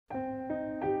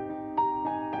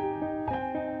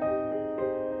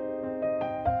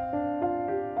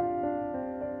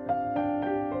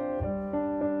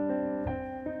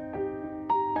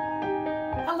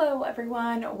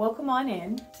everyone, welcome on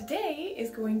in. Today is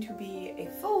going to be a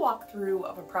full walkthrough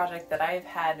of a project that I've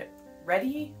had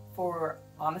ready for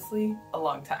honestly a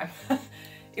long time.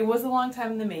 It was a long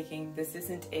time in the making. This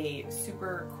isn't a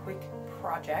super quick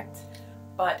project,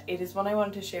 but it is one I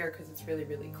wanted to share because it's really,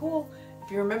 really cool. If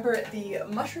you remember the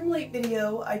mushroom light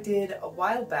video I did a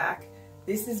while back,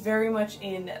 this is very much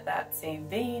in that same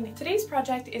vein. Today's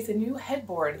project is a new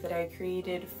headboard that I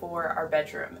created for our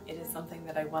bedroom. It is something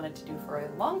that I wanted to do for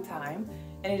a long time,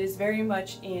 and it is very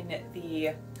much in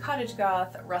the cottage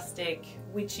goth, rustic,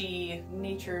 witchy,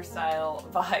 nature style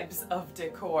vibes of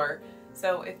decor.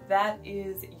 So if that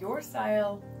is your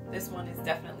style, this one is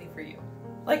definitely for you.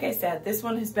 Like I said, this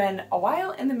one has been a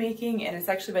while in the making and it's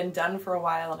actually been done for a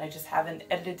while and I just haven't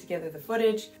edited together the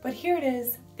footage, but here it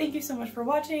is. Thank you so much for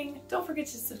watching. Don't forget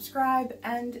to subscribe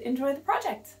and enjoy the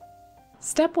project.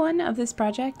 Step one of this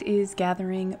project is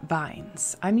gathering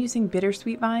vines. I'm using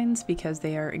bittersweet vines because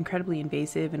they are incredibly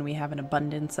invasive and we have an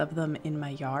abundance of them in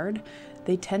my yard.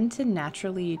 They tend to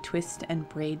naturally twist and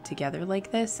braid together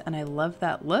like this and I love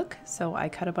that look, so I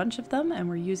cut a bunch of them and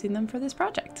we're using them for this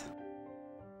project.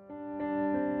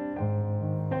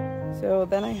 So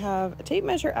then I have a tape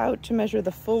measure out to measure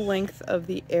the full length of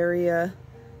the area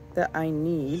that I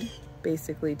need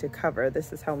basically to cover.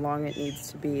 This is how long it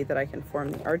needs to be that I can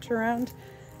form the arch around.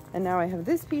 And now I have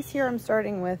this piece here I'm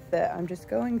starting with that I'm just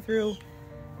going through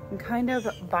and kind of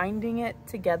binding it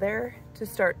together to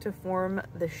start to form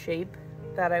the shape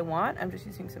that I want. I'm just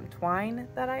using some twine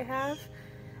that I have.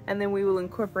 And then we will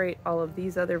incorporate all of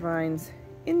these other vines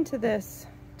into this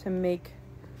to make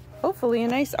hopefully a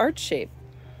nice arch shape.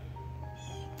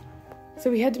 So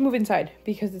we had to move inside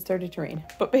because it started to rain.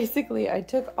 But basically I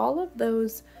took all of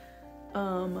those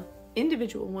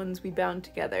individual ones we bound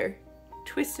together,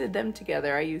 twisted them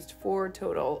together. I used 4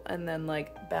 total and then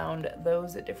like bound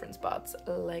those at different spots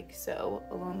like so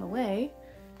along the way.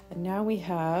 And now we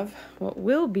have what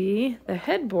will be the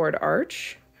headboard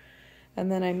arch.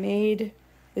 And then I made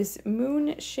this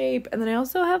moon shape. And then I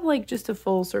also have like just a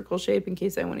full circle shape in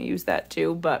case I want to use that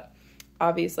too. But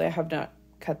obviously I have not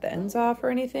cut the ends off or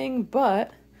anything,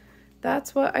 but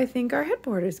that's what I think our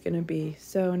headboard is going to be.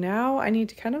 So now I need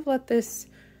to kind of let this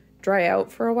dry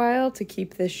out for a while to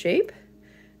keep this shape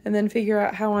and then figure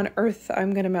out how on earth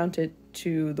I'm going to mount it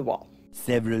to the wall.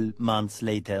 Several months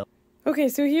later. Okay,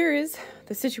 so here is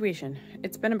the situation.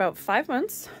 It's been about 5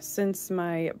 months since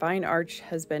my vine arch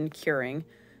has been curing.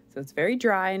 So it's very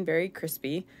dry and very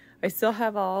crispy. I still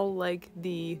have all like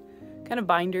the kind of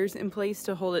binders in place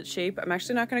to hold its shape. I'm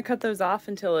actually not going to cut those off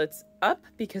until it's up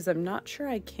because I'm not sure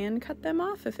I can cut them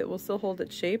off if it will still hold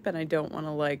its shape, and I don't want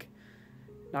to like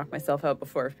knock myself out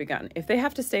before it's begun. If they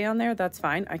have to stay on there, that's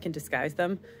fine. I can disguise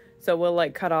them. So we'll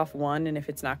like cut off one, and if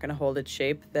it's not going to hold its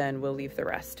shape, then we'll leave the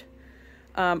rest.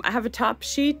 I have a top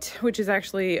sheet, which is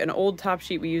actually an old top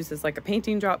sheet we use as like a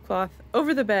painting drop cloth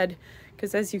over the bed,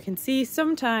 because as you can see,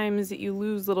 sometimes you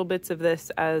lose little bits of this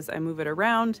as I move it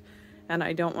around. And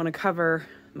I don't want to cover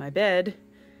my bed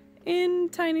in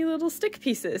tiny little stick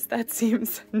pieces. That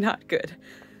seems not good.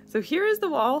 So here is the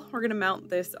wall we're going to mount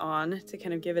this on to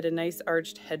kind of give it a nice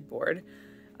arched headboard.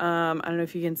 I don't know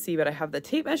if you can see, but I have the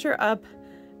tape measure up.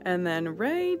 And then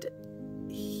right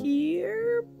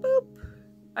here, boop,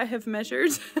 I have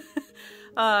measured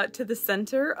to the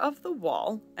center of the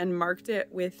wall and marked it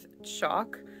with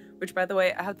chalk, which by the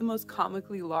way, I have the most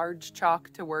comically large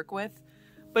chalk to work with.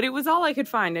 But it was all I could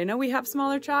find. I know we have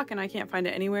smaller chalk and I can't find it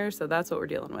anywhere, so that's what we're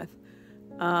dealing with.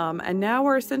 And now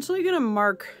we're essentially gonna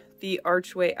mark the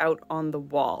archway out on the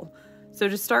wall. So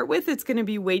to start with, it's gonna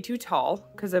be way too tall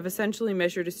because I've essentially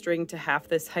measured a string to half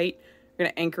this height. We're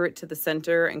gonna anchor it to the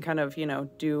center and kind of, you know,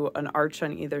 do an arch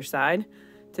on either side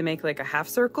to make like a half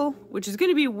circle, which is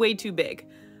gonna be way too big.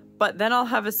 But then I'll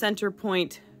have a center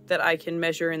point that I can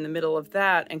measure in the middle of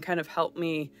that and kind of help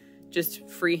me just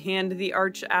freehand the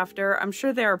arch after. I'm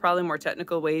sure there are probably more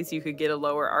technical ways you could get a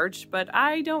lower arch, but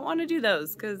I don't want to do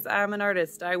those because I'm an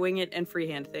artist. I wing it and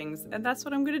freehand things, and that's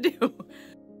what I'm gonna do.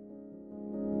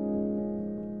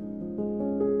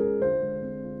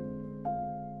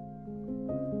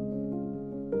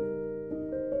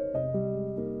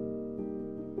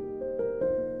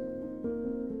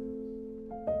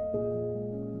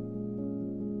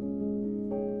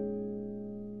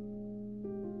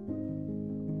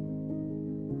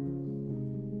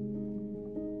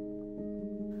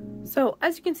 So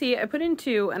as you can see, I put in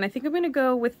 2 and I think I'm gonna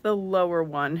go with the lower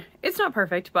one. It's not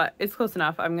perfect, but it's close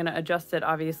enough. I'm gonna adjust it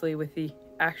obviously with the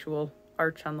actual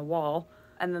arch on the wall.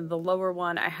 And then the lower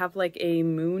one, I have like a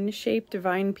moon-shaped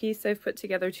vine piece I've put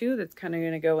together too that's kind of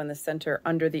going to go in the center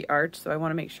under the arch. So I want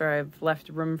to make sure I've left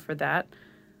room for that.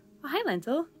 Oh, hi,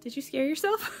 Lentil. Did you scare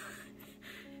yourself?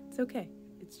 okay.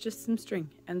 It's just some string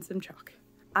and some chalk.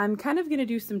 I'm kind of gonna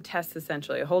do some tests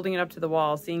essentially, holding it up to the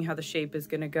wall, seeing how the shape is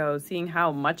gonna go, seeing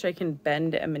how much I can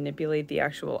bend and manipulate the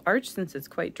actual arch since it's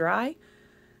quite dry.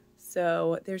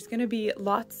 So there's gonna be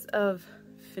lots of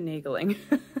finagling.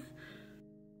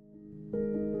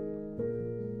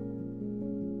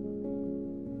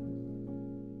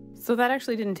 So that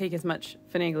actually didn't take as much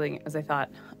finagling as I thought.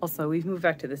 Also, we've moved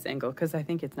back to this angle because I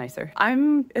think it's nicer.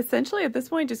 I'm essentially at this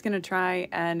point just gonna try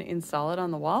and install it on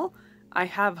the wall. I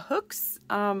have hooks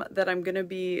that I'm gonna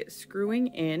be screwing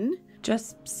in.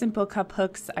 Just simple cup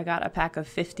hooks. I got a pack of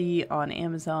 50 on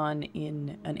Amazon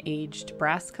in an aged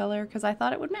brass color because I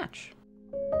thought it would match.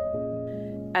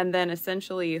 And then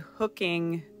essentially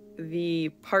hooking the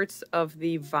parts of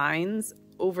the vines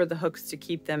over the hooks to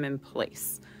keep them in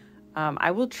place.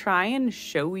 I will try and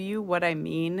show you what I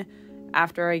mean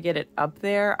after I get it up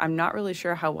there. I'm not really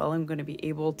sure how well I'm going to be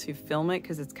able to film it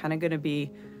because it's kind of going to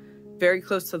be very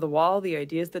close to the wall. The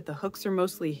idea is that the hooks are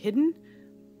mostly hidden,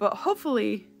 but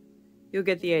hopefully you'll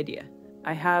get the idea.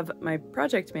 I have my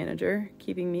project manager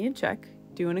keeping me in check,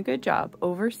 doing a good job,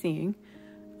 overseeing,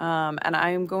 and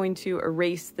I am going to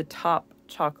erase the top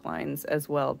chalk lines as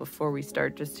well before we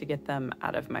start, just to get them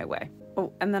out of my way.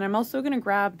 Oh, and then I'm also going to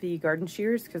grab the garden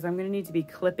shears because I'm going to need to be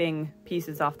clipping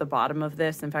pieces off the bottom of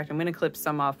this. In fact, I'm going to clip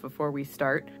some off before we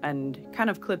start and kind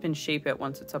of clip and shape it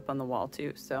once it's up on the wall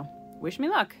too. So wish me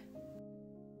luck.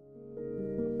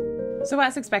 So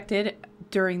as expected,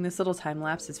 during this little time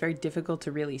lapse, it's very difficult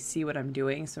to really see what I'm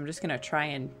doing. So I'm just going to try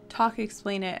and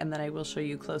explain it, and then I will show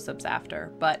you close-ups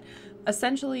after. But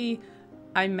essentially,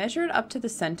 I measured up to the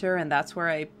center, and that's where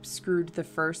I screwed the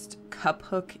first cup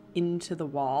hook into the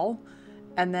wall.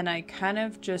 And then I kind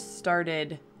of just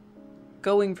started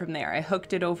going from there. I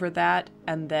hooked it over that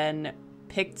and then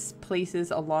picked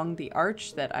places along the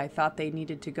arch that I thought they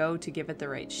needed to go to give it the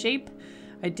right shape.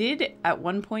 I did at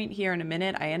one point here in a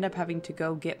minute, I end up having to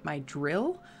go get my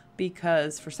drill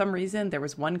because for some reason there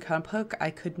was one cup hook I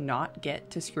could not get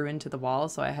to screw into the wall.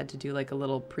 So I had to do like a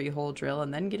little pre-hole drill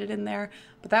and then get it in there.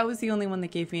 But that was the only one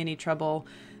that gave me any trouble.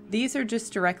 These are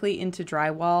just directly into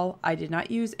drywall. I did not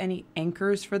use any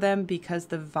anchors for them because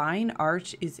the vine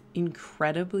arch is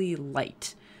incredibly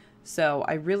light. So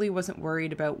I really wasn't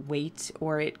worried about weight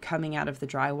or it coming out of the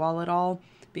drywall at all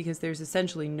because there's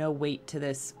essentially no weight to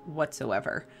this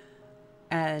whatsoever.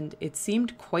 And it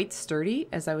seemed quite sturdy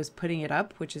as I was putting it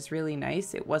up, which is really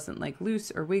nice. It wasn't like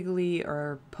loose or wiggly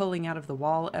or pulling out of the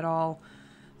wall at all.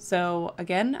 So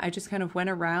again, I just kind of went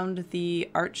around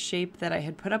the arch shape that I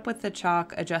had put up with the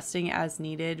chalk, adjusting as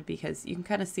needed because you can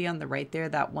kind of see on the right there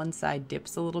that one side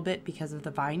dips a little bit because of the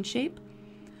vine shape.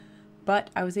 But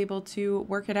I was able to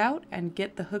work it out and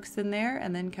get the hooks in there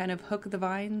and then kind of hook the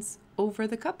vines over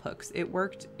the cup hooks. It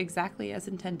worked exactly as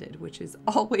intended, which is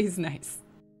always nice.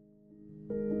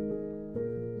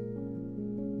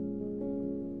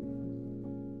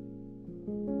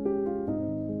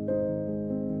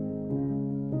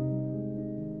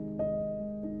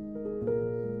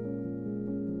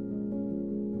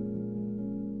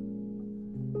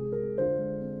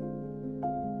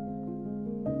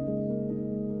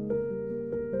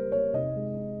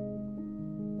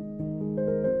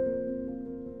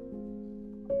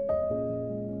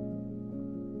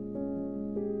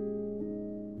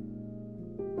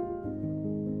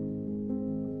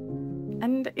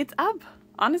 And it's up.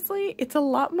 Honestly, it's a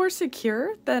lot more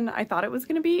secure than I thought it was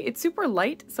going to be. It's super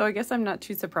light, so I guess I'm not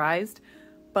too surprised,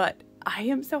 but I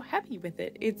am so happy with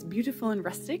it. It's beautiful and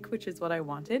rustic, which is what I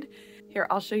wanted. Here,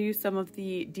 I'll show you some of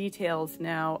the details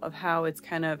now of how it's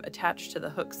kind of attached to the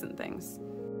hooks and things.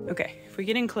 Okay, if we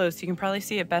get in close, you can probably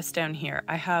see it best down here.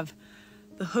 I have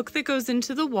the hook that goes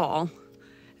into the wall,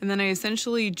 and then I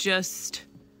essentially just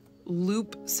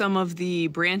loop some of the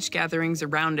branch gatherings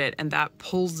around it, and that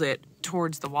pulls it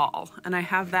towards the wall. And I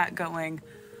have that going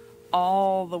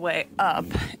all the way up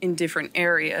in different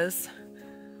areas.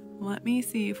 Let me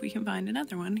see if we can find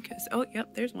another one because, oh,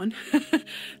 yep, there's one.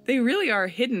 They really are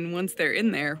hidden once they're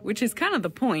in there, which is kind of the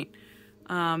point.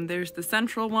 There's the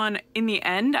central one. In the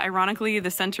end, ironically, the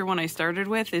center one I started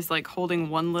with is like holding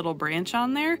one little branch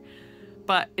on there,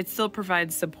 but it still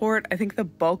provides support. I think the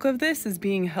bulk of this is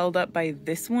being held up by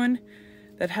this one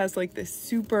that has like this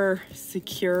super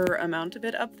secure amount of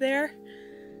it up there.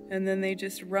 And then they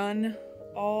just run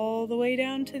all the way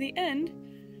down to the end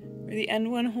where the end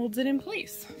one holds it in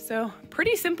place. So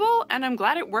pretty simple, and I'm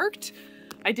glad it worked.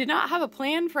 I did not have a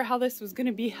plan for how this was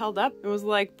gonna be held up. It was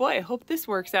like, boy, I hope this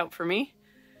works out for me.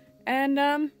 And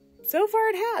so far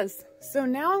it has. So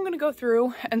now I'm gonna go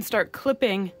through and start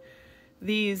clipping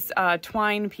these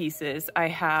twine pieces I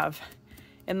have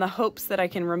in the hopes that I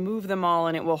can remove them all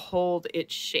and it will hold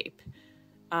its shape.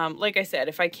 Like I said,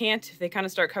 if I can't, if they kind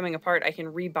of start coming apart, I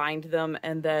can rebind them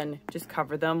and then just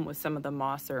cover them with some of the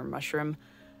moss or mushroom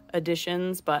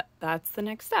additions, but that's the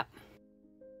next step.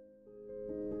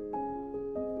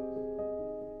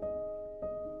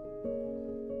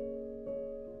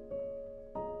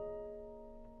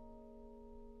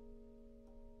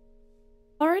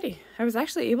 Alrighty, I was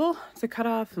actually able to cut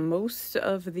off most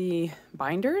of the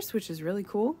binders, which is really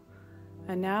cool.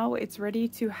 And now it's ready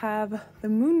to have the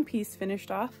moon piece finished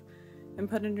off and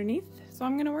put underneath. So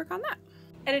I'm gonna work on that.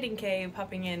 Editing K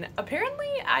popping in. Apparently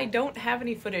I don't have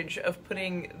any footage of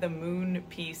putting the moon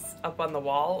piece up on the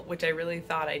wall, which I really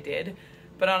thought I did.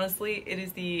 But honestly, it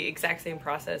is the exact same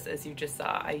process as you just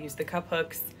saw. I used the cup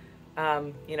hooks,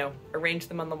 you know, arranged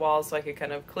them on the wall so I could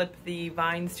kind of clip the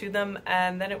vines to them,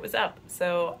 and then it was up.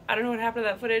 So I don't know what happened to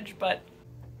that footage, but...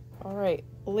 All right,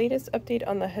 latest update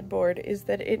on the headboard is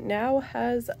that it now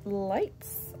has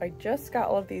lights. I just got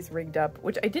all of these rigged up,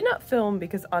 which I did not film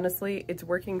because honestly, it's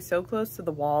working so close to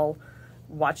the wall.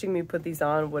 Watching me put these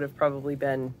on would have probably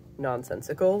been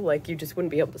nonsensical. Like, you just wouldn't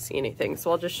be able to see anything.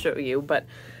 So I'll just show you, but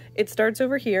it starts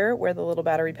over here where the little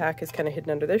battery pack is kind of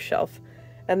hidden under this shelf.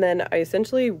 And then I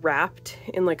essentially wrapped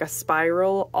in like a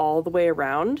spiral all the way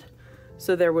around.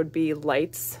 So there would be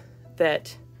lights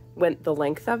that went the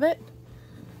length of it.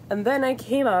 And then I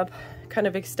came up, kind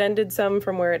of extended some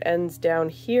from where it ends down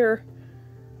here,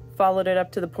 followed it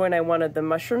up to the point I wanted the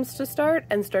mushrooms to start,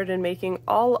 and started making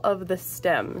all of the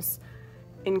stems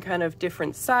in kind of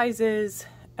different sizes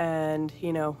and,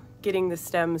 you know, getting the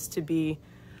stems to be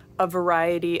a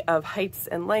variety of heights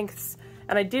and lengths.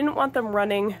 And I didn't want them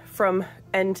running from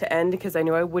end to end because I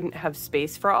knew I wouldn't have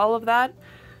space for all of that.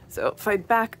 So if I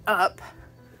back up,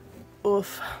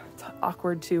 oof, it's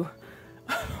awkward to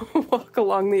walk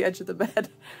along the edge of the bed.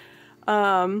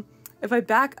 If I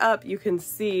back up, you can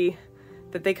see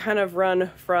that they kind of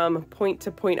run from point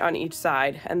to point on each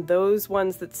side, and those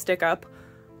ones that stick up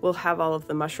will have all of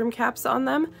the mushroom caps on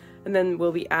them, and then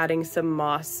we'll be adding some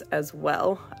moss as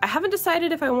well. I haven't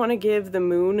decided if I want to give the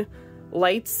moon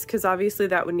lights, because obviously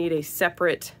that would need a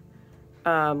separate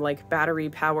like battery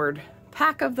powered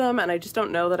pack of them, and I just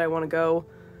don't know that I want to go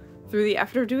through the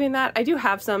effort of doing that. I do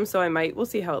have some, so I might. We'll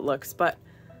see how it looks, but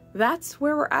that's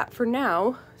where we're at for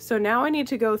now. So now I need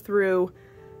to go through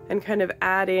and kind of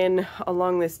add in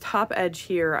along this top edge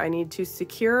here. I need to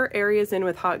secure areas in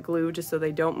with hot glue just so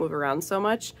they don't move around so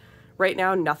much. Right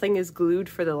now, nothing is glued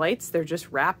for the lights. They're just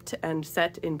wrapped and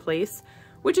set in place,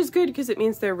 which is good because it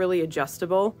means they're really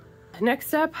adjustable. Next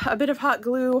step, a bit of hot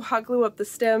glue up the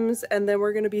stems, and then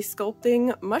we're going to be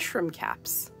sculpting mushroom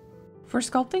caps. For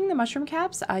sculpting the mushroom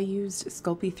caps, I used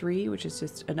Sculpey 3, which is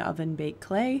just an oven-baked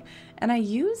clay, and I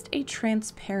used a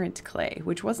transparent clay,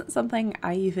 which wasn't something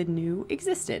I even knew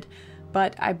existed.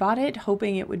 But I bought it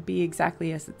hoping it would be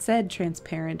exactly as it said,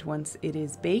 transparent once it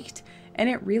is baked, and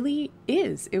it really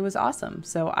is. It was awesome.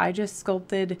 So I just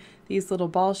sculpted these little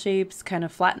ball shapes, kind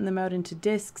of flattened them out into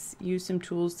discs, used some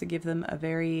tools to give them a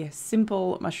very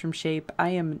simple mushroom shape. I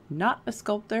am not a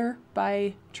sculptor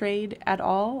by trade at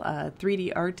all.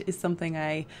 3D art is something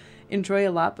I enjoy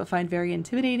a lot but find very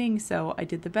intimidating, so I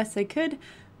did the best I could.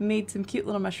 Made some cute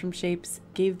little mushroom shapes,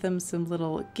 gave them some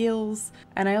little gills,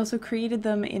 and I also created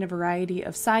them in a variety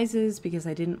of sizes because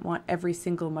I didn't want every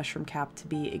single mushroom cap to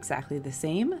be exactly the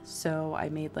same. So I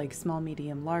made like small,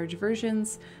 medium, large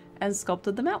versions and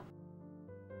sculpted them out.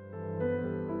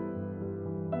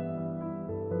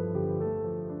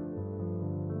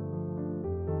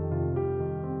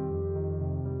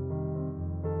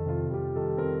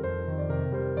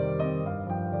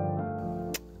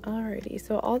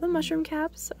 So all the mushroom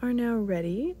caps are now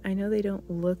ready. I know they don't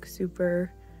look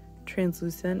super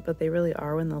translucent, but they really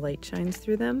are when the light shines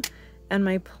through them. And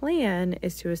my plan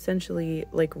is to essentially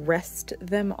like rest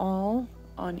them all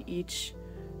on each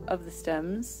of the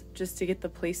stems just to get the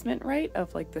placement right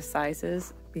of like the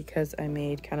sizes, because I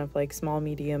made kind of like small,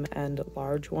 medium, and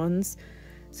large ones.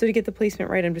 So to get the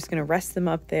placement right, I'm just going to rest them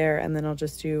up there, and then I'll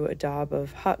just do a dab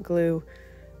of hot glue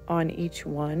on each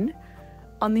one.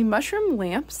 On the mushroom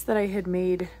lamps that I had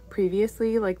made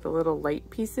previously, like the little light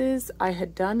pieces, I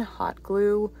had done hot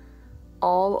glue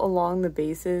all along the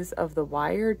bases of the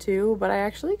wire too, but I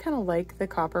actually kind of like the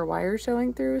copper wire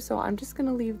showing through, so I'm just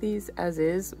gonna leave these as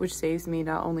is, which saves me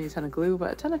not only a ton of glue,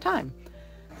 but a ton of time.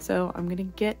 So I'm gonna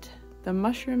get the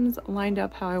mushrooms lined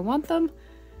up how I want them,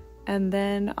 and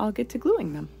then I'll get to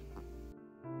gluing them.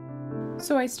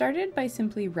 So I started by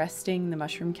simply resting the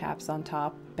mushroom caps on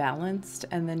top balanced,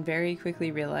 and then very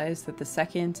quickly realized that the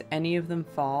second any of them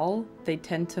fall, they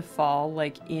tend to fall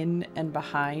like in and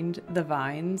behind the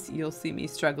vines. You'll see me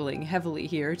struggling heavily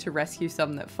here to rescue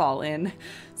some that fall in.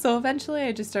 So eventually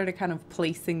I just started kind of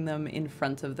placing them in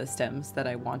front of the stems that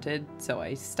I wanted, so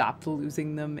I stopped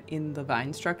losing them in the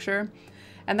vine structure.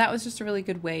 And that was just a really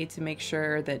good way to make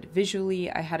sure that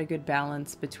visually I had a good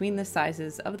balance between the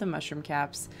sizes of the mushroom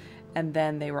caps, and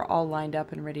then they were all lined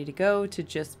up and ready to go to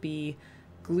just be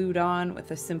glued on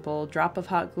with a simple drop of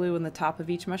hot glue on the top of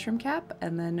each mushroom cap,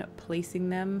 and then placing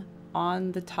them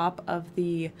on the top of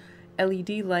the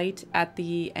LED light at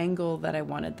the angle that I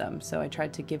wanted them. So I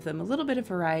tried to give them a little bit of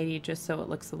variety just so it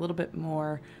looks a little bit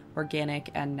more organic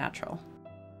and natural.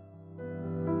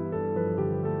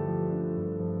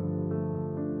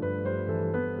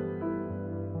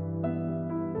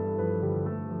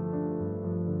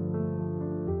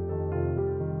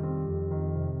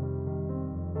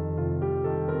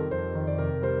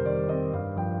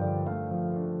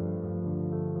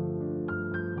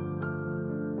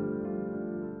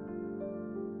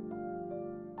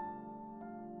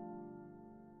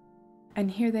 And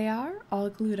here they are, all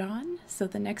glued on. So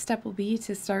the next step will be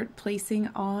to start placing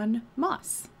on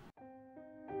moss.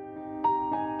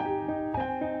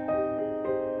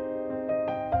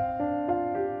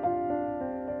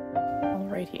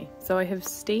 Alrighty, so I have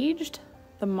staged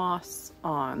the moss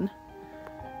on,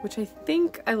 which I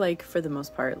think I like for the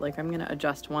most part. Like, I'm gonna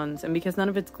adjust ones, and because none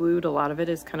of it's glued, a lot of it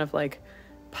is kind of like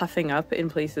puffing up in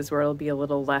places where it'll be a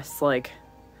little less like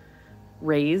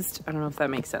raised. I don't know if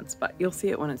that makes sense, but you'll see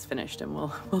it when it's finished, and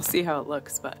we'll see how it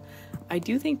looks. But I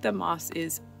do think the moss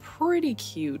is pretty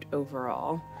cute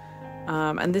overall.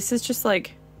 And this is just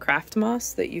like craft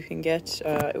moss that you can get.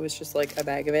 It was just like a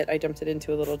bag of it. I dumped it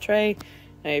into a little tray.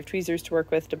 I have tweezers to work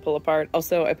with to pull apart.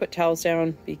 Also, I put towels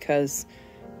down because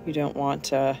you don't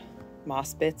want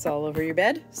moss bits all over your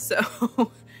bed.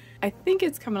 So I think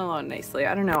it's coming along nicely.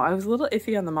 I don't know. I was a little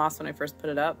iffy on the moss when I first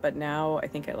put it up, but now I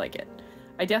think I like it.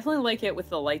 I definitely like it with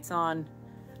the lights on,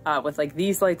 with like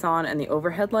these lights on and the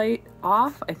overhead light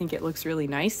off. I think it looks really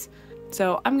nice.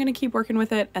 So I'm gonna keep working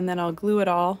with it, and then I'll glue it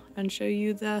all and show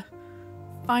you the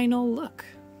final look.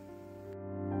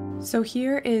 So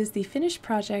here is the finished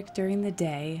project during the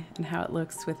day and how it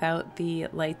looks without the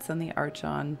lights on the arch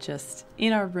on, just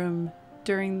in our room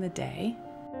during the day.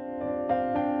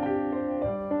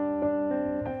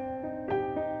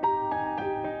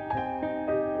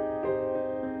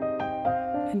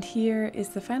 And here is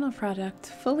the final product,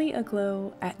 fully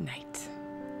aglow at night.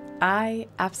 I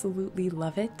absolutely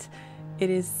love it. It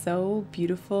is so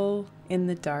beautiful in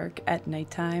the dark at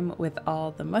nighttime with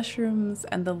all the mushrooms,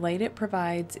 and the light it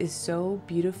provides is so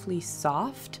beautifully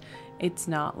soft. It's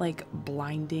not like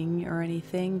blinding or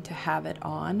anything to have it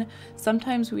on.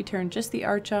 Sometimes we turn just the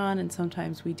arch on, and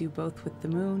sometimes we do both with the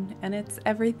moon, and it's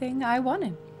everything I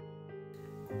wanted.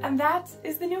 And that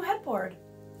is the new headboard.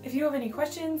 If you have any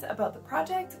questions about the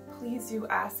project, please do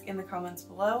ask in the comments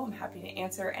below. I'm happy to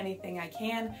answer anything I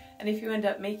can. And if you end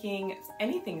up making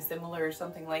anything similar or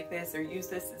something like this, or use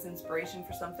this as inspiration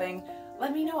for something,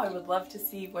 let me know. I would love to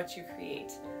see what you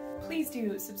create. Please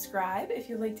do subscribe if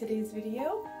you liked today's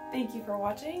video. Thank you for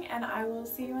watching, and I will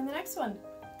see you in the next one.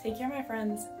 Take care, my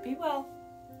friends. Be well.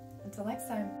 Until next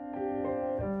time.